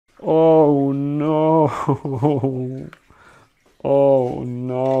Oh no! Oh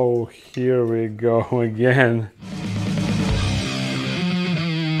no, here we go again.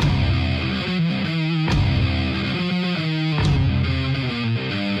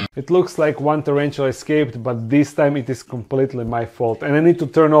 It looks like one tarantula escaped, but this time it is completely my fault. And I need to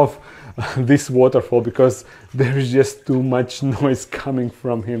turn off this waterfall because there is just too much noise coming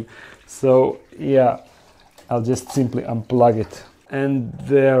from him. So yeah, I'll just simply unplug it. And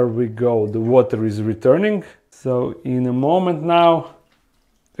there we go, the water is returning. So in a moment now,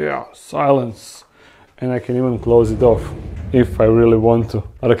 yeah, silence. And I can even close it off if I really want to.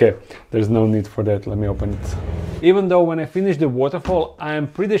 But okay, there's no need for that, let me open it. Even though when I finish the waterfall, I'm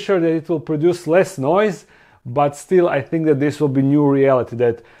pretty sure that it will produce less noise, but still I think that this will be new reality,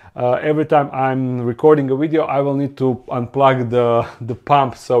 that every time I'm recording a video, I will need to unplug the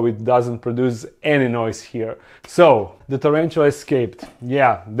pump so it doesn't produce any noise here. So, the tarantula escaped.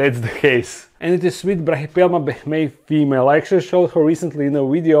 Yeah, that's the case. And it is sweet brachypelma boehmei female. I actually showed her recently in a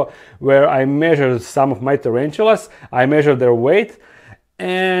video where I measured some of my tarantulas. I measured their weight.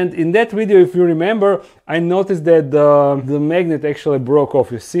 And in that video, if you remember, I noticed that the magnet actually broke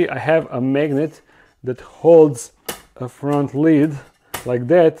off. You see, I have a magnet that holds a front lid like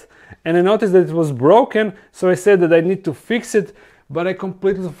that, and I noticed that it was broken, so I said that I need to fix it, but I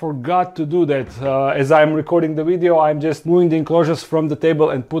completely forgot to do that. As I'm recording the video, I'm just moving the enclosures from the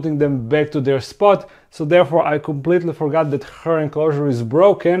table and putting them back to their spot, so therefore I completely forgot that her enclosure is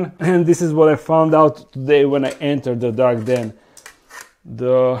broken, and this is what I found out today when I entered the dark den.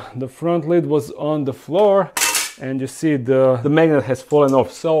 The front lid was on the floor, and you see the magnet has fallen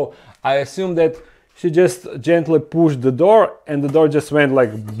off, so I assume that she just gently pushed the door and the door just went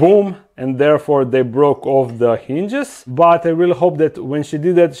like boom, and therefore they broke off the hinges. But I really hope that when she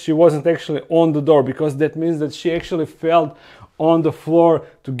did that, she wasn't actually on the door, because that means that she actually fell on the floor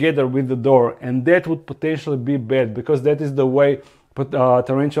together with the door, and that would potentially be bad, because that is the way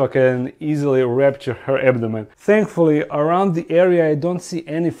tarantula can easily rupture her abdomen. Thankfully, around the area I don't see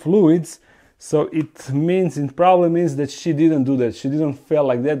any fluids, so it probably means that she didn't do that. She didn't fall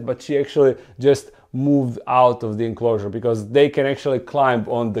like that, but she actually just moved out of the enclosure, because they can actually climb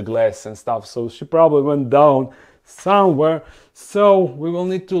on the glass and stuff. So she probably went down somewhere. So we will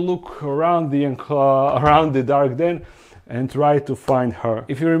need to look around the dark den and try to find her.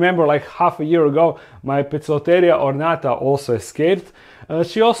 If you remember, like half a year ago, my Tarantula ornata also escaped.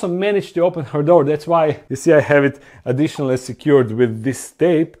 She also managed to open her door. That's why you see I have it additionally secured with this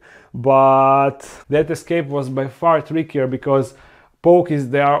tape. But that escape was by far trickier, because pokies,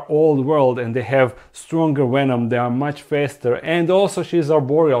 they are old world and they have stronger venom, they are much faster, and also she's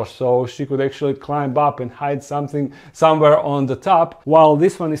arboreal, so she could actually climb up and hide somewhere on the top, while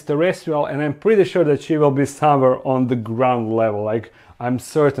this one is terrestrial, and I'm pretty sure that she will be somewhere on the ground level. Like, I'm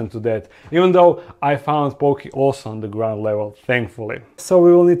certain to that, even though I found Pokey also on the ground level, thankfully. So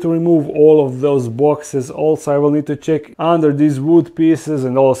we will need to remove all of those boxes. Also, I will need to check under these wood pieces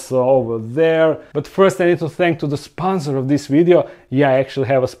and also over there. But first I need to thank to the sponsor of this video. Yeah, I actually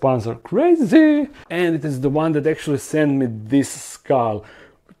have a sponsor. Crazy! And it is the one that actually sent me this skull.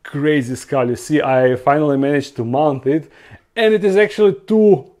 Crazy skull. You see, I finally managed to mount it. And it is actually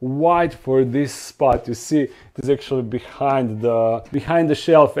too wide for this spot. You see, it is actually behind the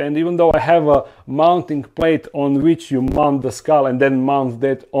shelf. And even though I have a mounting plate on which you mount the skull and then mount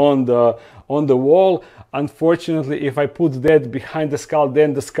that on the wall, unfortunately, if I put that behind the skull,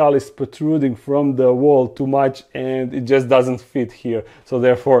 then the skull is protruding from the wall too much, and it just doesn't fit here. So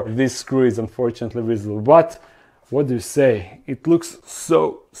therefore, this screw is unfortunately visible. But what do you say? It looks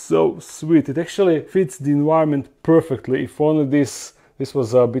so sweet. It actually fits the environment perfectly, if only this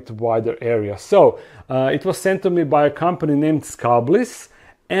was a bit wider area. So it was sent to me by a company named Bliss,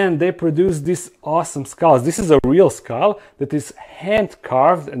 and they produce these awesome skulls. This is a real skull that is hand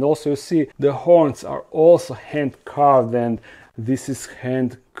carved, and also you see the horns are also hand carved, and this is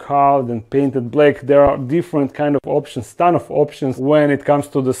hand carved and painted black. There are different kind of options, ton of options when it comes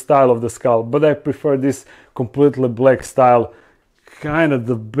to the style of the skull, but I prefer this completely black style, kind of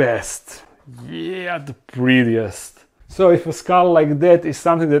the best. Yeah, the prettiest. So if a skull like that is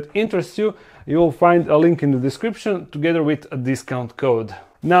something that interests you, you will find a link in the description together with a discount code.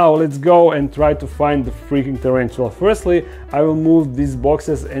 Now let's go and try to find the freaking tarantula. Firstly, I will move these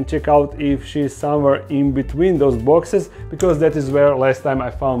boxes and check out if she's somewhere in between those boxes, because that is where last time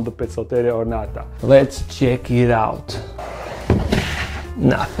I found the Tarantula ornata. Let's check it out.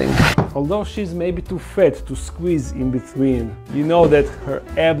 Nothing. Although she's maybe too fat to squeeze in between. You know that her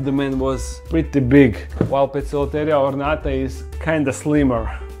abdomen was pretty big, while Tarantula ornata is kinda slimmer.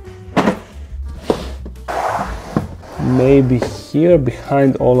 maybe here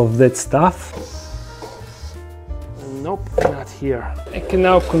behind all of that stuff. Nope, not here. I can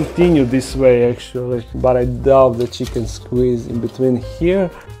now continue this way actually, but I doubt that she can squeeze in between here.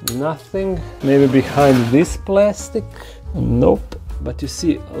 Nothing. Maybe behind this plastic. Nope. But you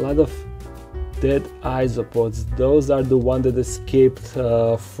see a lot of dead isopods. Those are the ones that escaped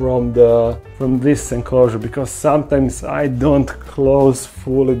from this enclosure, because sometimes I don't close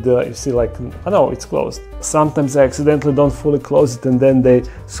fully the, you see, like, oh no, it's closed. Sometimes I accidentally don't fully close it and then they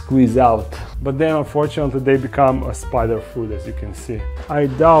squeeze out. But then unfortunately they become a spider food, as you can see. I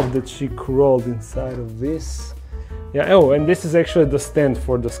doubt that she crawled inside of this. Yeah, oh, and this is actually the stand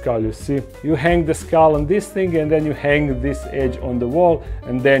for the skull, you see. You hang the skull on this thing and then you hang this edge on the wall,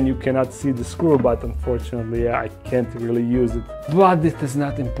 and then you cannot see the screw, but unfortunately, yeah, I can't really use it. But this is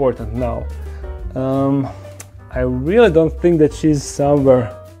not important now. I really don't think that she's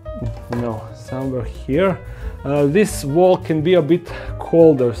somewhere, no, somewhere here. This wall can be a bit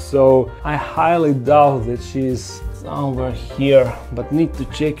colder, so I highly doubt that she's somewhere here, but need to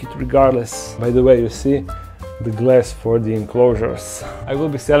check it regardless. By the way, you see the glass for the enclosures. I will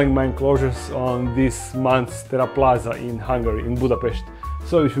be selling my enclosures on this month's Terra Plaza in Hungary, in Budapest.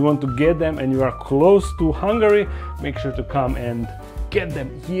 So if you want to get them and you are close to Hungary, make sure to come and get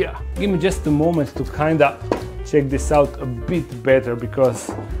them here. Give me just a moment to kinda check this out a bit better, because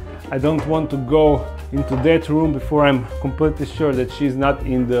I don't want to go into that room before I'm completely sure that she's not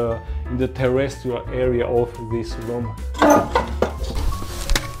in the terrestrial area of this room.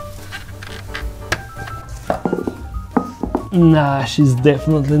 Nah, she's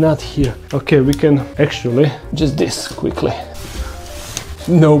definitely not here. Okay, we can actually just this quickly.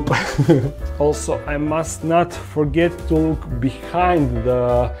 Nope. Also, I must not forget to look behind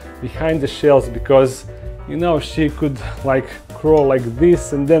the shells, because you know, she could like crawl like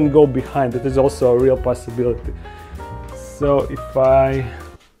this and then go behind. That is also a real possibility. So if I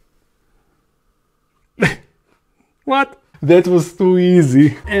what? That was too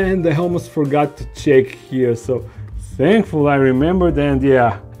easy, and I almost forgot to check here, so thankfully I remembered, and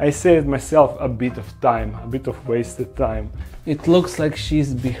yeah, I saved myself a bit of time, a bit of wasted time. It looks like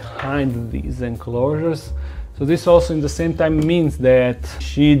she's behind these enclosures, so this also in the same time means that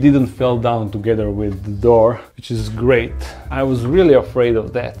she didn't fall down together with the door, which is great. I was really afraid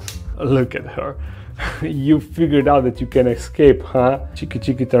of that. Look at her. You figured out that you can escape, huh?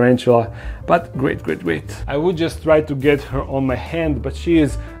 Cheeky tarantula. But great. I would just try to get her on my hand, but she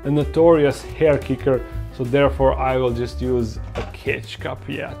is a notorious hair kicker, so therefore I will just use a catch cup,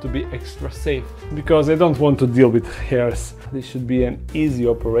 yeah, to be extra safe, because I don't want to deal with hairs. This should be an easy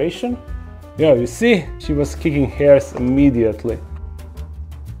operation. Yeah, you see, she was kicking hairs immediately,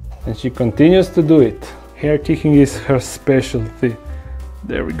 and she continues to do it. Hair kicking is her specialty.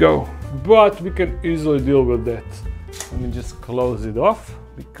 There we go. But we can easily deal with that. Let me just close it off,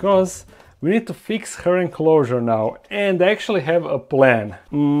 because we need to fix her enclosure now, and I actually have a plan.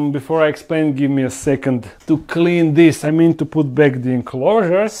 Before I explain, give me a second to clean this. I mean to put back the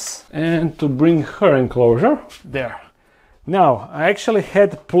enclosures and to bring her enclosure there. Now, I actually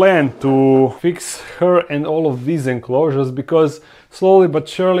had planned to fix her and all of these enclosures, because slowly but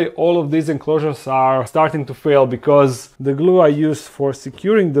surely all of these enclosures are starting to fail, because the glue I used for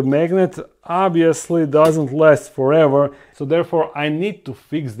securing the magnet obviously doesn't last forever. So therefore I need to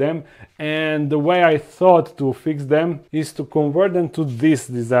fix them, and the way I thought to fix them is to convert them to this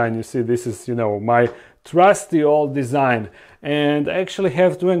design. You see, this is, you know, my trusty old design, and I actually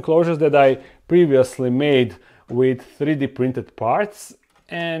have two enclosures that I previously made with 3D printed parts,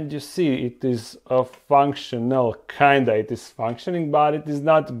 and you see it is a functional, kinda it is functioning, but it is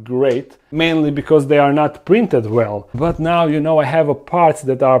not great, mainly because they are not printed well. But now, you know, I have parts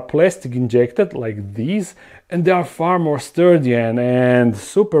that are plastic injected like these, and they are far more sturdy and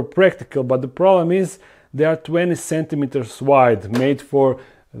super practical, but the problem is they are 20 centimeters wide, made for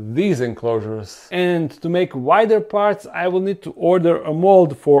these enclosures, and to make wider parts I will need to order a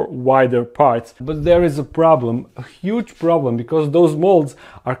mold for wider parts. But there is a problem, a huge problem, because those molds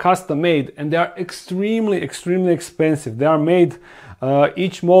are custom made and they are extremely expensive. They are made,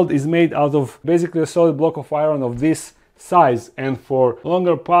 each mold is made out of basically a solid block of iron of this size, and for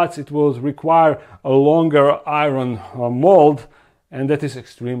longer parts it will require a longer iron mold, and that is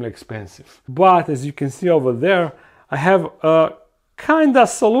extremely expensive. But as you can see over there, I have a kinda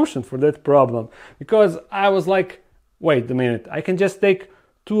solution for that problem, because I was like, wait a minute, I can just take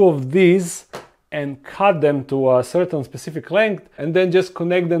two of these and cut them to a certain specific length and then just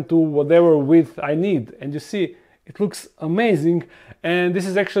connect them to whatever width I need, and you see it looks amazing. And this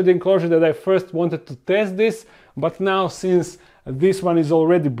is actually the enclosure that I first wanted to test this, but now since this one is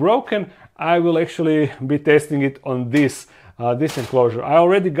already broken, I will actually be testing it on this enclosure. I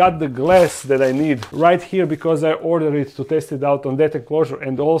already got the glass that I need right here because I ordered it to test it out on that enclosure.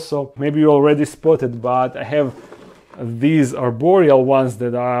 And also, maybe you already spotted, but I have these arboreal ones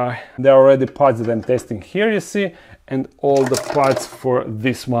that they're already parts that I'm testing here, you see, and all the parts for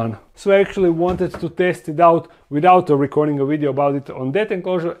this one. So I actually wanted to test it out without recording a video about it on that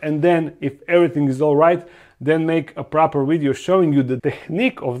enclosure, and then if everything is all right, then make a proper video showing you the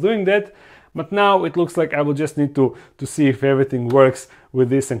technique of doing that. But now it looks like I will just need to see if everything works with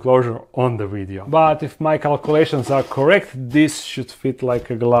this enclosure on the video. But if my calculations are correct, this should fit like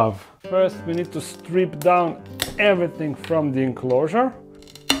a glove. First, we need to strip down everything from the enclosure.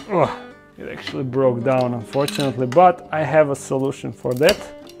 Oh, it actually broke down, unfortunately, but I have a solution for that.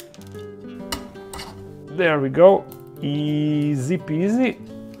 There we go, easy peasy.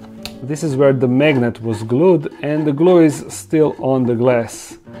 This is where the magnet was glued, and the glue is still on the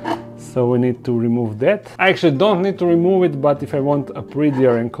glass. So we need to remove that. I actually don't need to remove it, but if I want a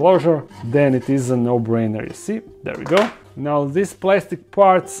prettier enclosure, then it is a no-brainer, you see? There we go. Now these plastic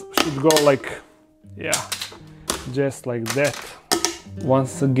parts should go like, yeah, just like that.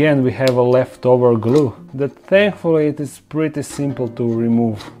 Once again, we have a leftover glue that thankfully it is pretty simple to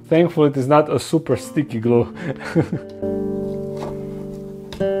remove. Thankfully it is not a super sticky glue.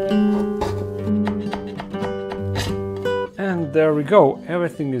 And there we go,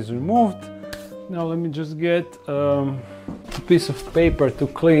 everything is removed. Now let me just get a piece of paper to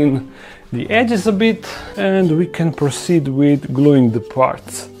clean the edges a bit, and we can proceed with gluing the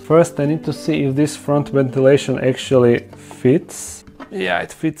parts. First I need to see if this front ventilation actually fits. Yeah,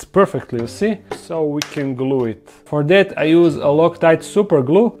 it fits perfectly, you see? So we can glue it. For that I use a Loctite super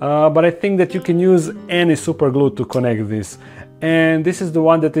glue, but I think that you can use any super glue to connect this. And this is the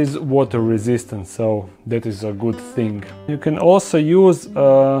one that is water resistant, so that is a good thing. You can also use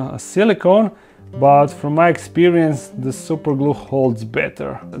a silicone, but from my experience the super glue holds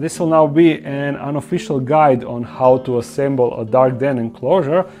better. This will now be an unofficial guide on how to assemble a dark den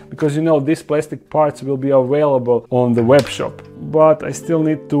enclosure, because you know these plastic parts will be available on the web shop. But I still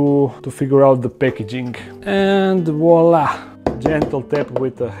need to figure out the packaging. And voila! Gentle tap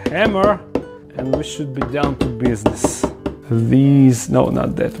with a hammer and we should be down to business. These, no,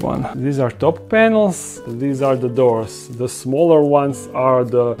 not that one. These are top panels, these are the doors. The smaller ones are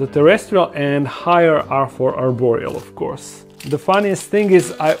the terrestrial, and higher are for arboreal, of course. The funniest thing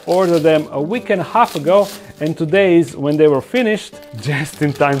is I ordered them a week and a half ago, and today is when they were finished, just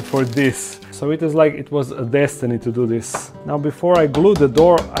in time for this. So it is like it was a destiny to do this. Now before I glue the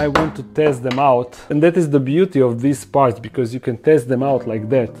door, I want to test them out. And that is the beauty of these parts, because you can test them out like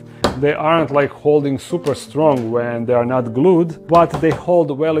that. They aren't like holding super strong when they are not glued, but they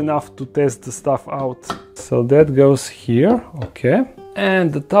hold well enough to test the stuff out. So that goes here, okay.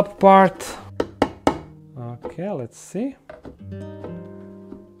 And the top part, okay, let's see.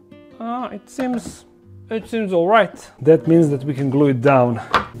 It seems all right. That means that we can glue it down.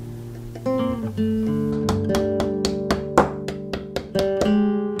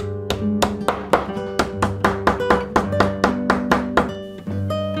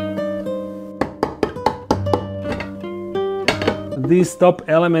 These top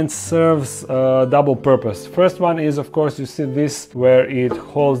elements serves a double purpose. First one is, of course, you see this where it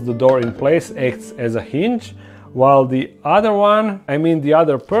holds the door in place, acts as a hinge, while the other one, the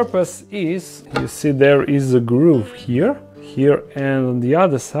other purpose is, you see there is a groove here, and on the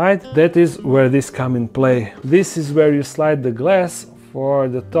other side, that is where this come in play. This is where you slide the glass for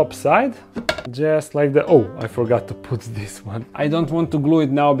the top side, just like that. Oh, I forgot to put this one. I don't want to glue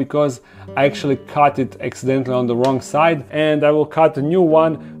it now because I actually cut it accidentally on the wrong side, and I will cut a new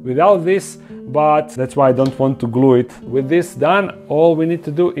one without this, but that's why I don't want to glue it. With this done, all we need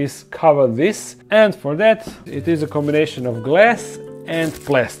to do is cover this, and for that it is a combination of glass and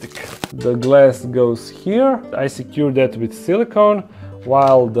plastic. The glass goes here. I secure that with silicone,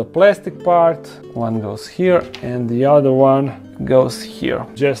 while the plastic part, one goes here and the other one goes here,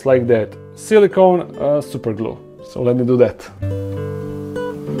 just like that. Silicone, super glue. So let me do that.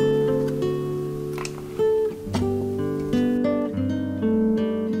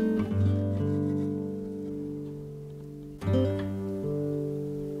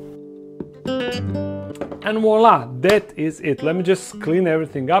 And voila, that is it. Let me just clean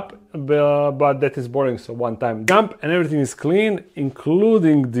everything up, but that is boring, so one time dump and everything is clean,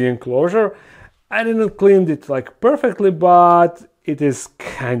 including the enclosure. I didn't clean it like perfectly, but it is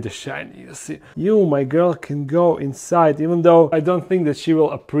kind of shiny, you see. You, my girl, can go inside, even though I don't think that she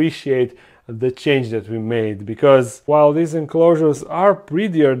will appreciate the change that we made, because while these enclosures are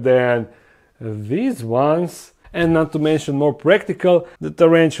prettier than these ones, and not to mention more practical, the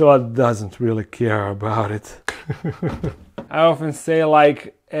tarantula doesn't really care about it. I often say,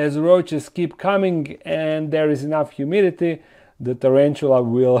 like, as roaches keep coming and there is enough humidity, the tarantula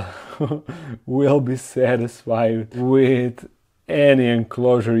will be satisfied with any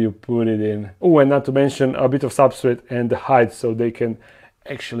enclosure you put it in. Oh, and not to mention a bit of substrate and the hide, so they can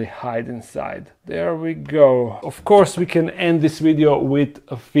actually hide inside. There we go. Of course, we can end this video with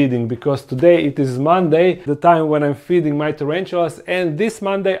a feeding, because today it is Monday, the time when I'm feeding my tarantulas, and this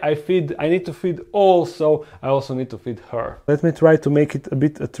Monday I need to feed all, so I also need to feed her. Let me try to make it a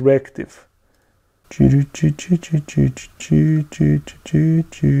bit attractive.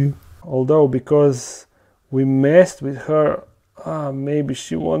 Although, because we messed with her, maybe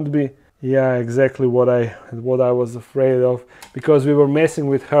she won't be. Yeah, exactly what I was afraid of, because we were messing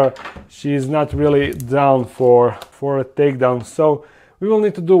with her. She is not really down for a takedown, so we will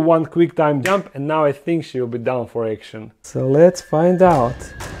need to do one quick time jump, and now I think she will be down for action. So let's find out.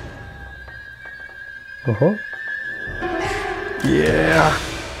 Yeah,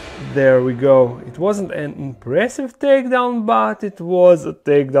 there we go. It wasn't an impressive takedown, but it was a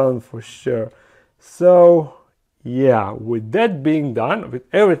takedown for sure. So yeah, with that being done, with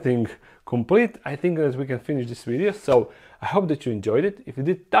everything complete, I think that we can finish this video. So I hope that you enjoyed it. If you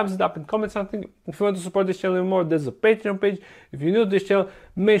did, thumbs it up and comment something. If you want to support this channel even more, there's a Patreon page. If you're new to this channel,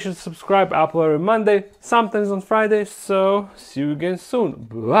 make sure to subscribe. I upload every Monday, sometimes on Friday. So see you again soon.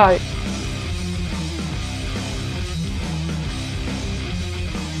 Bye.